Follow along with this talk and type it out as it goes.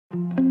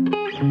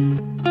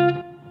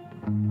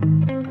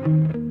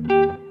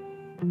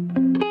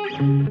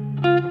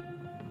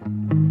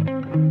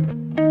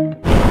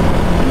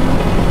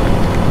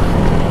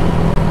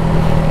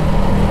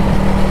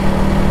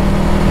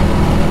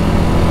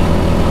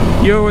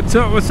Yo, what's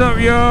up,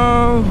 yo?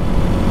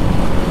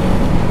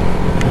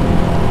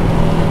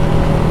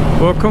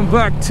 Welcome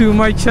back to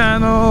my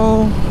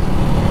channel.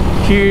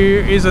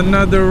 Here is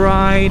another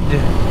ride,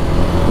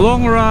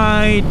 long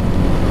ride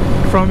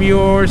from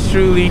yours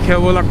truly,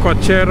 Kawala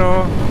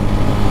Cochero.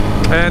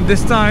 And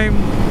this time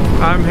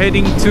I'm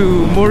heading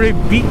to Morib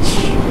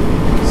Beach,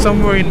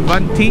 somewhere in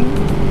Banting.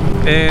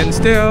 And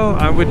still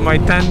I'm with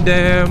my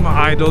tandem,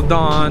 Idol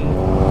Don.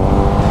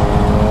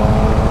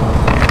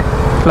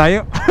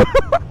 Layo.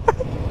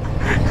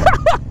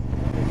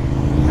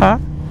 Ha?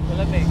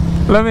 Lamig.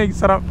 Lamig,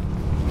 sarap.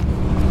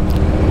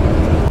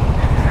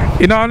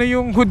 Inaano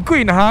yung hood ko,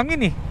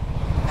 hinahangin eh.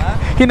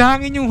 Ha?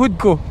 Hinahangin yung hood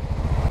ko.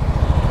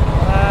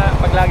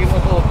 Pag lagi mo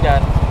suot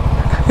dyan.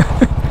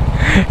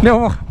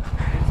 No.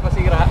 Hindi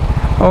masira.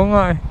 Oo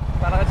nga eh.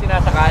 Parang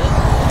sinasakal.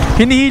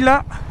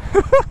 Hinihila.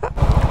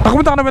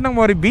 Nakapunta ka na ba ng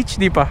Morib Beach?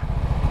 Di pa?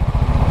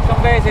 Isang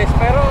beses,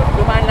 pero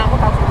dumaan lang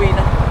ako tapos uwi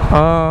na.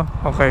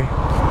 Okay.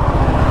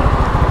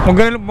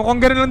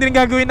 Mukhang ganun lang din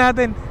gagawin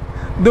natin.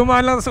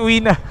 Dumaan lang sa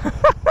uwi na.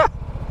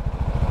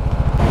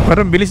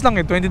 Parang bilis lang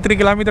eh, 23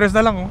 kilometers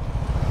na lang oh.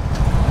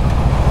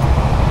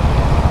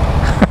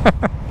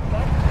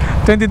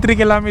 23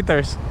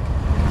 kilometers.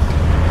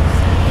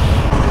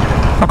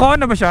 Naka-on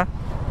na ba siya?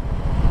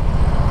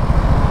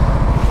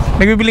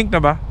 Nagbiblink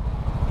na ba?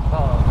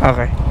 Oo.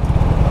 Okay.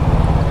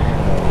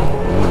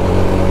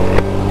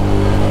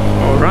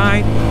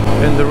 Alright,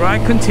 and the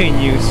ride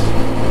continues.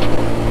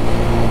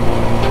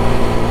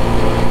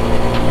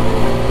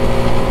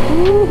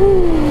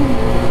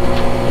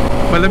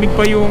 Malamig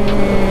pa yung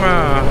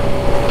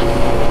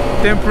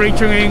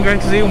temperature ngayon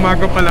guys, kasi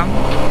umaga pa lang.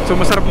 So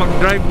masarap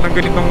mag-drive ng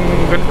ganitong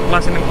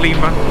klase ng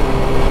klima.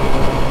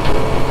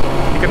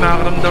 Hindi ka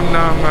nakakaramdam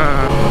ng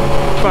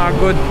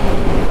pagod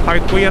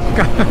kahit puyat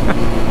ka.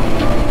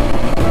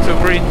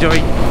 Super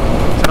enjoy.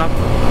 Sarap.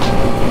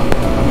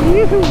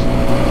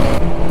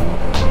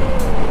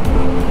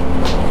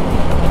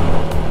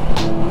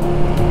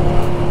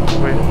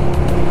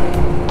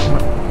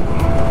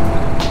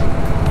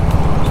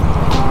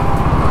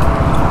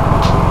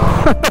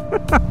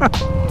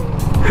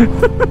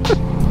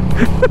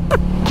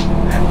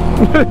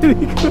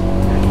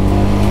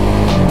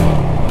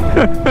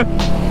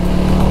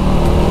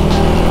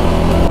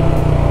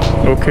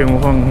 Okay,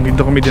 mukhang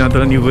dito kami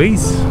dinadala ni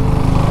Waze.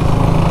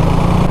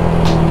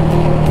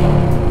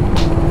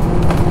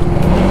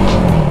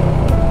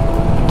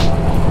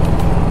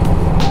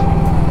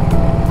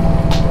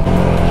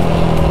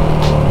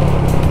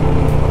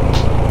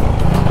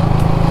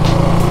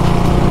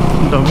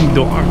 Daming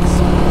dogs.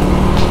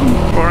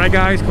 Alright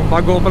guys, kung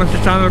bago ka pa lang sa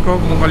channel ko,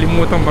 huwag mong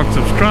kalimutang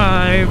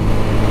mag-subscribe.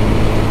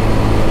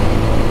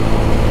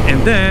 And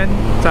then,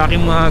 sa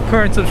aking mga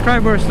current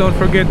subscribers, don't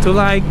forget to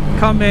like,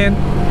 comment,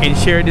 and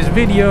share this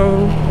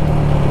video.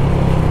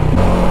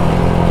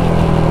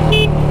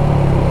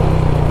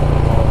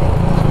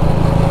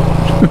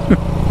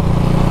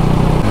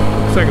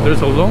 Looks like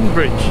there's a long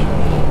bridge.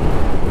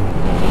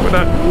 But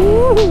that,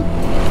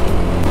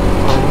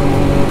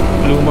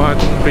 luma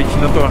itong bridge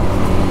na to ah.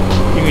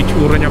 Yung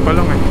itsura niya pa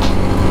lang eh.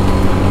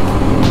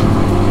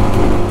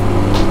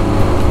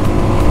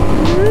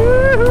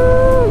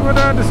 What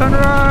are the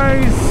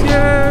sunrise?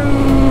 Yes!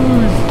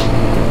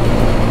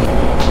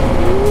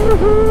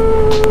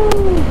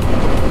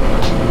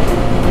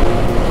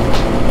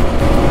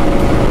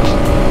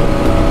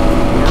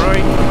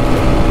 Alright.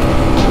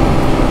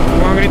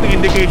 Mga ganitong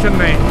indication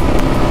na eh.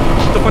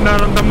 Ito ko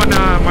nararamdaman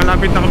na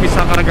malapit na kami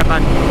sa karagatan.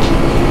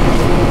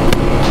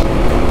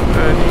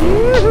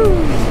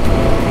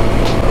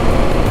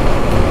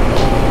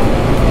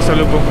 Sa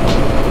lubong.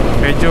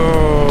 Medyo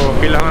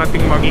kailangan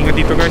nating mag-ingat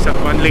dito guys at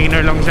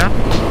one-laner lang siya.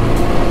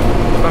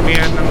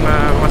 Pamihan ng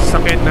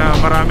masasakit na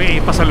marami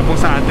pasalubong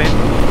sa atin.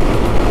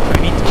 So I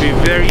need to be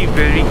very,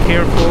 very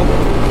careful.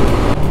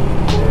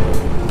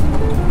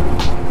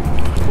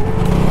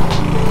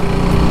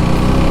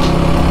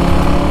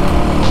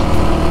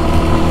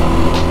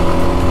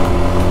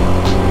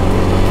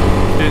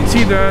 Didn't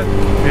see that.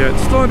 Yeah,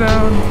 slow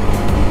down.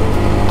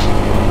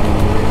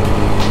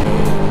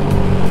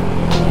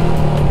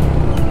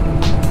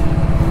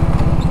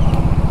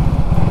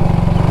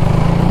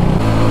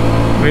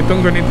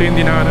 Itong ganito yung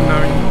dinaanan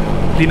namin.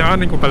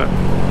 Dinaanan ko pala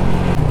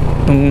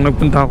nung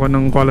nagpunta ako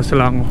ng Kuala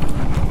Selangor.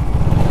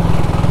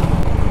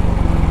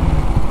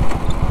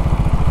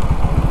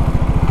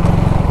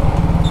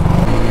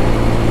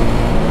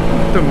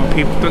 Ito,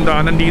 makikip itong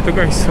daanan dito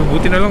guys.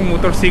 Buti na lang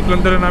motorcycle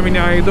lang dala namin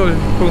ni Idol.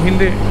 Kung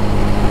hindi,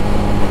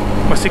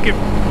 masikip.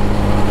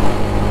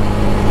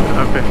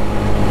 Grabe.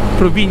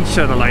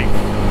 Probinsya na life.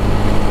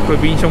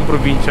 Probinsyang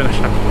probinsya na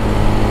siya.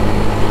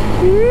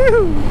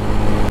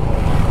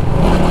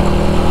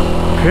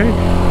 Okay,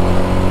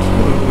 so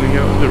we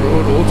have the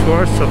road all to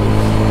ourselves.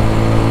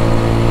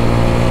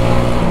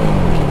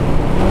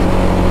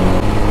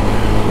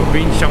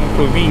 Probinsyang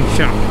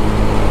probinsya.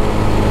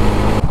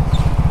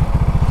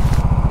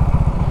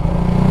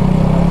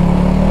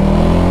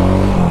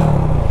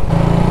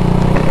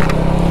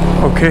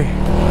 Okay.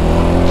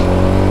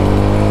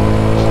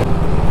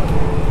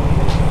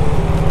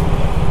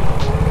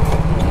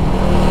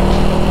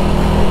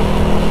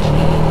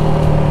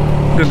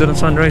 Ganda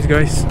ng sunrise,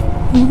 guys.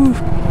 Woo!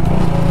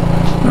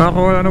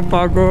 Nakakawala ng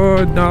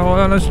pagod,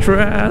 nakakawala ng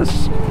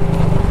stress.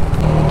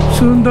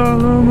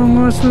 Sundalo,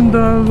 mga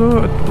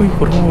sundalo. At uy,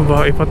 puro mga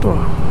babae pa to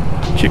ah.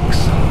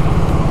 Chicks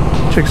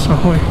na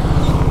hoy.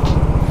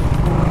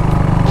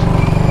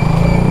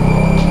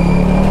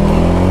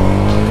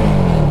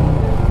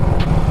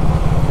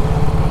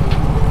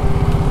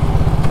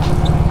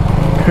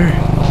 Okay,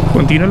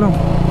 konti na lang.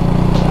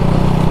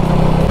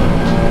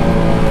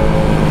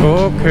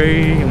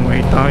 Okay,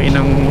 may tain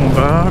ng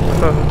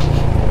baka.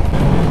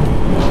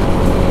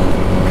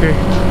 Okay,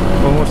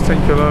 almost 10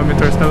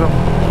 kilometers na lang.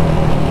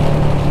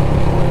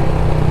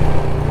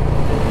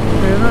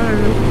 And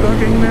I'm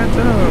talking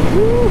metal.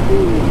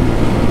 Woohoo!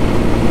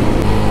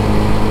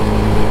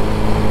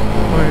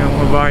 Ay, ang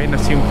babae na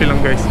simple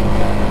lang, guys.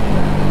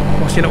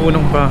 Kasi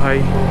naunang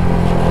bahay,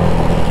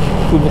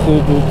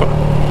 kubo-kubo pa.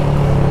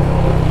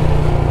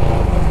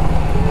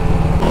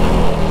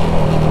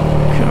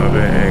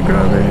 Grabe,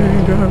 grabe,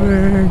 grabe,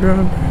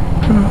 grabe,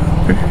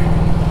 grabe.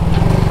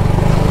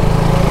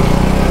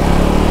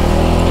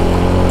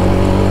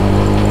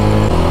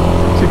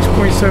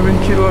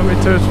 6.7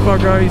 kilometers pa,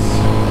 guys.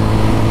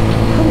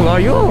 Ang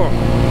layo.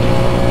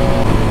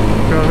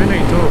 Grabe na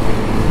ito.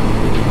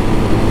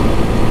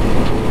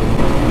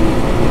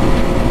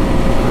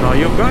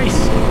 Layo, guys.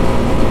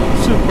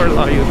 Super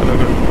layo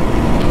talaga.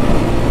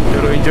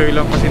 Pero enjoy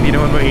lang kasi hindi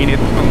naman mainit.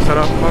 Ang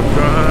sarap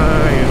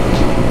mag-drive.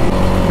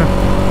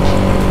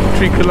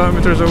 3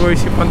 kilometers away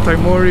si Pantay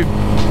Morib.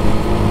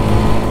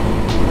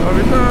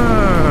 Malapit na.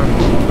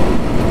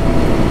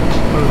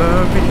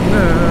 Malapit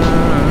na.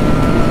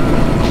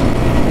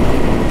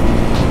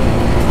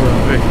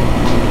 Grabe.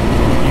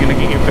 Yung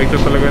naging epekto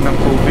talaga ng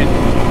COVID.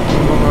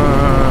 Yung mga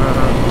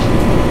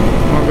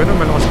ganun,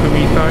 malakas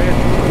kumita yan.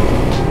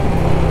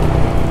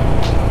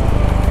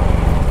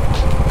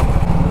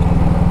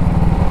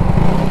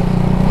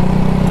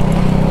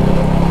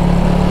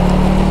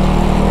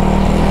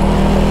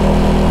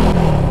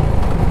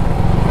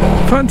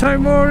 Pantay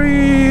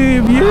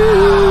Morib!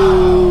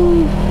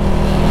 Yeah!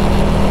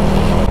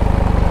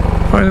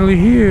 Finally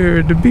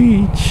here, the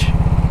beach.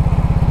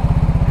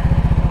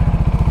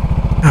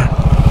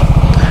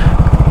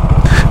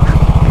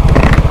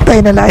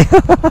 Tayo na layo.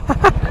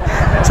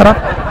 Sarap.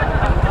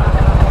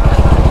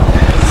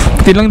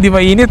 Pati lang di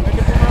mainit.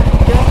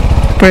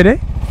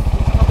 Pwede?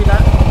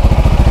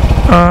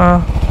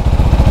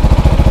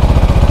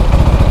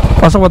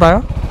 Pasok ba tayo?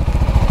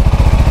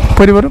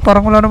 Pwede ba?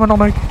 Parang wala naman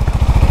ako nakikita.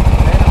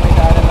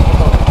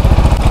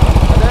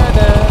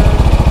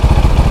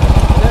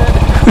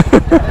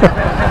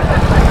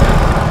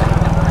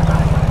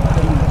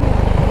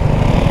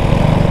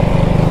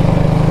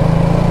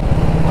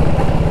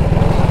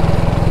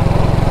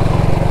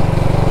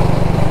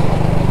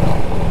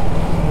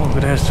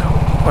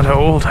 What an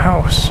old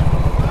house.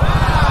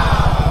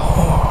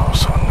 Oh,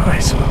 so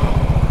nice.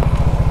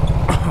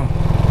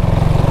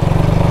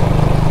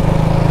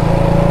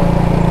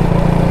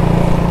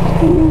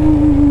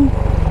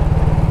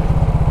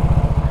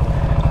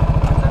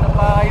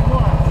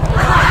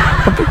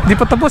 Di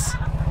pa tapos.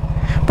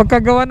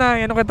 Pagkagawa na,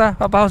 ano kita,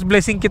 papa-house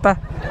blessing kita.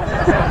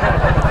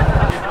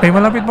 May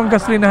malapit pang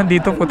gasolinahan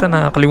dito. Puta,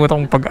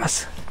 nakakalimutan kong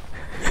pag-gas.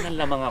 Nang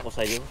lamang ako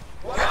sa'yo.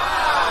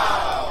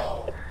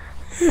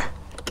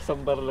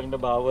 Isang bar lang na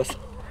bawas.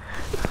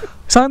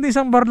 Saan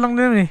isang bar lang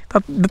na yun eh.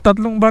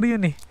 Tatlong bar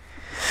yun eh.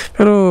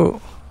 Pero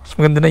mas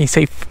maganda na yung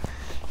safe.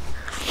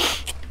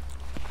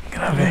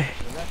 Grabe.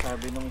 Wala,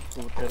 sabi nung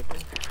scooter ko,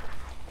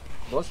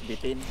 boss,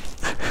 bitin.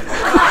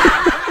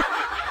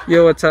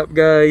 Yo, what's up,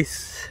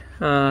 guys?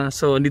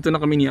 So dito na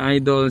kami ni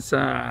Idol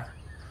sa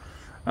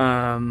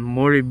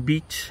Morib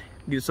Beach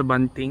dito sa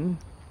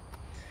Banting.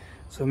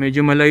 So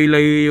medyo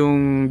malayo-layo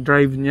yung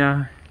drive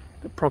niya.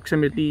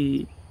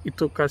 Approximately it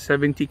took us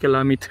 70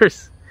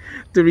 kilometers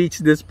to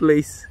reach this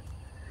place.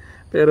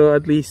 Pero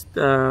at least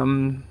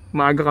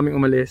maaga kaming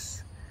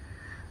umalis.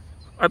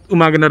 At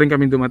umaga na rin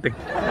kami dumating.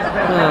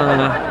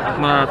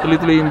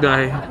 Matuloy-tuloy yung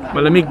biyahe.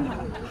 Malamig.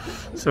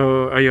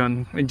 So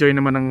ayun, enjoy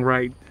naman ang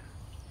ride.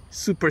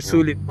 Super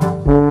sulit.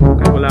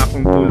 Kaya wala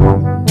akong tulog.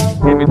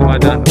 Kaya may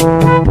dumadaan.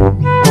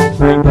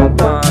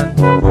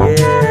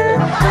 Yeah!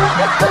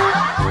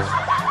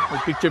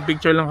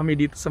 Mag-picture-picture lang kami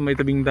dito sa may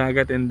tabing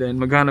dagat. And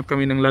then maghanap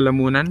kami ng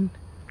lalamunan.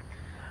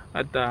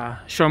 At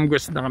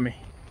Shomgos na kami.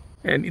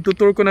 And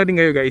itutour ko na din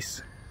kayo,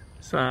 guys,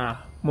 sa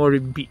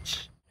Morib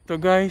Beach. Ito,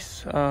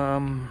 guys,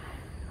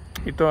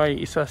 ito ay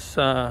isa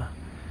sa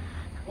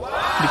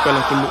hindi ko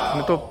alam kung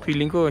ano to,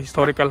 feeling ko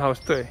historical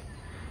house to eh,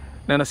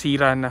 na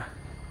nasira na.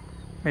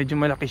 Medyo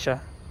malaki siya.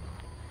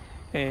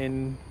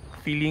 And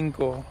feeling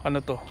ko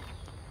ano to,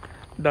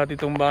 dati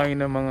itong bahay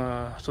ng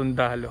mga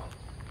sundalo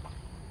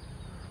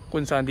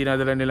kung saan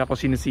dinadala nila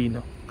kung sino-sino.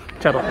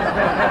 Charot.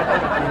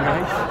 Okay,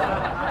 guys,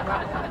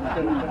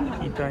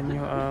 kita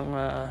nyo ang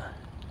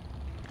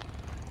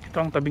ito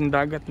ang tabing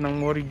dagat ng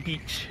Morib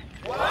Beach.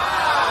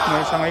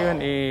 Ngayon sa ngayon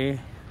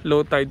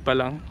low tide pa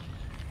lang.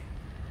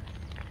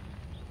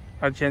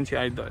 At yan si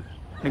Idol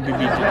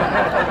nagbibideo.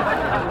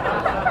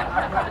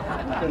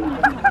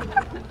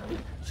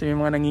 So So may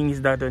mga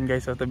nangingisda doon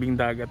guys sa tabing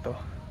dagat to.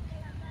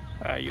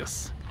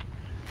 Ayos.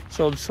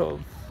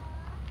 Solve.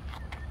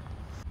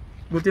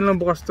 Buti lang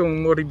bukas tong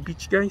Morib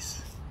Beach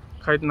guys.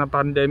 Kahit na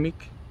pandemic.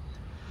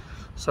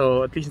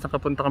 So at least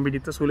nakapunta kami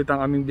dito. Sulit ang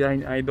aming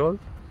biyahe ni Idol.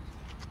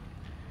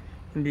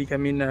 Hindi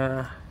kami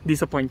na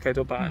disappoint kahit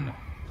o paano.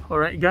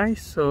 Alright guys,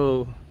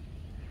 so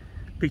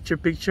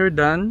picture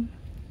done.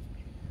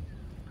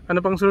 Ano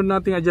pang sunod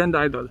nating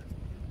agenda Idol?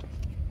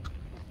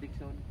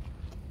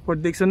 Fort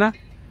Dixon na?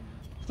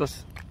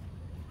 Tapos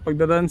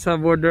pagdadaan sa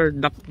border,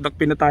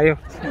 dakpin na tayo.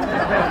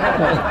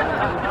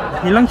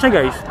 Yun lang siya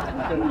guys.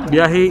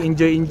 Biyahe,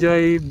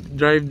 enjoy,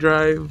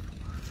 drive,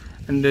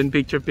 and then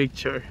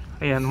picture.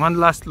 Ayan, one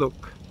last look.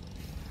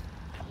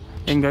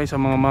 Ayan guys,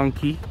 ang mga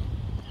monkey.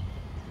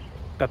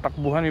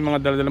 Tatakbuhan, may mga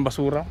daladalang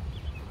basura.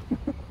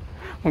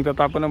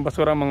 Magtatapon ng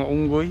basura, mga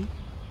unggoy.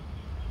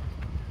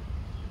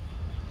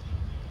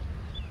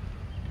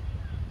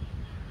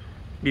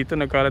 Dito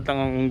nagkalat lang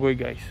ang unggoy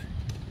guys.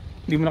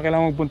 Hindi mo na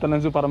kailangan magpunta ng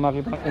zoo para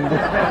makita ang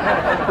unggoy.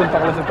 Punta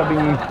ka lang sa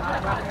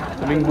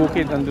tabing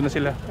bukid, nandun na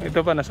sila.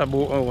 Ito pa, nasa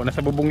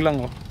bubong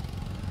lang oh.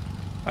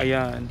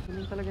 Ayan.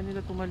 Ganun talaga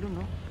nila tumalon,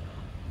 no?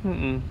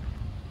 Okay.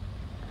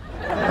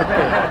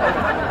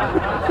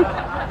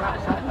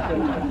 Saan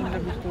nila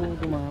gusto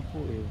dumapo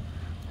eh?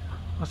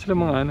 Sila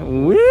mga ano,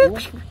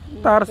 witch!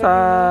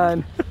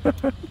 Tarzan!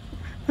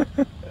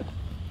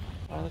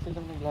 Para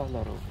silang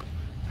naglalaro.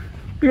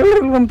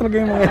 Naglalaro lang talaga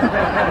yung mga yan.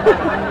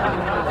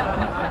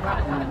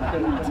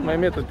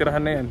 May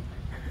tirahan na yan.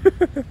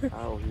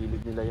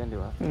 Hilig nila yan, di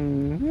ba?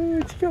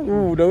 Chika,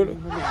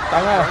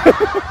 tanga.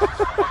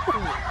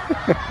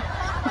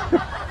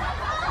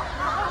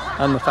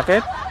 Ano,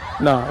 sakit?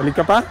 No, ulit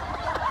ka pa?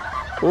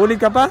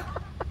 Ulit ka pa?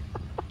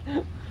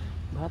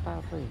 Bata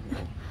pa eh.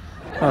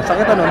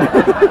 Sakit ano?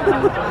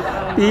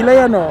 Tila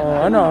yan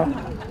ano?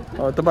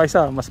 Ito pa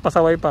isa, mas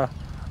pasaway pa.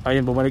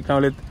 Ayun, bumalik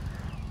na ulit.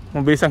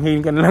 Mabilis ang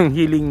healing ka na lang,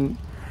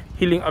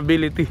 healing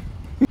ability.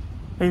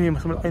 Ay, may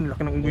mas malaki,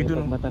 laki ng unggoy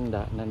doon. Pag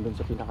matanda, nandun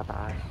sa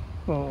pinakataas.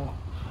 Oo.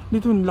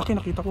 Dito, laki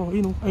nakita ko.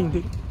 Ayun, ay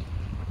hindi.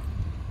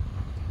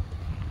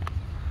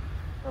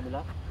 Kabila?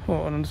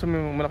 Oo, nandun sa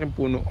may malaking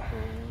puno.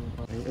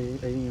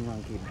 Ayun yung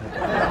monkey.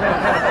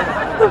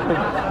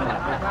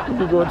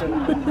 Bigot.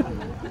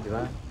 Di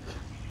ba?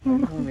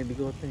 May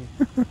bigote eh.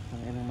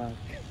 Ang inang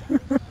monkey.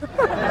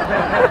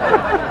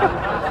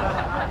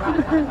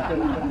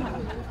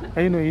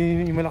 Ayun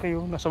yung malaki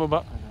yun, nasa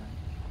baba.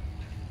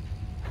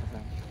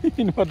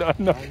 Dumadaan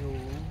na.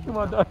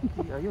 Dumadaan.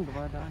 Ayun,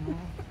 dumadaan na.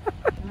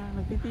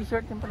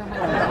 Nagti-t-shirt yung pala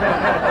mga.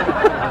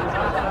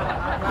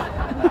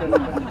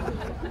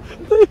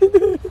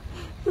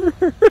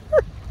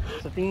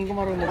 Sa tingin ko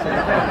marunong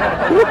salita.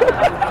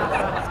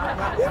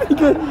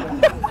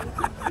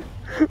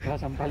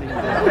 Kasampalin ko.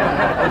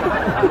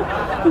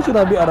 Yung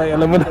sinabi aray,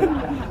 alam mo na.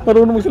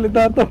 Marunong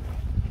magsalita to.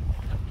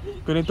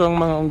 Ganito ang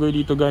mga unggoy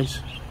dito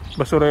guys.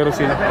 Basurero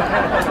sila.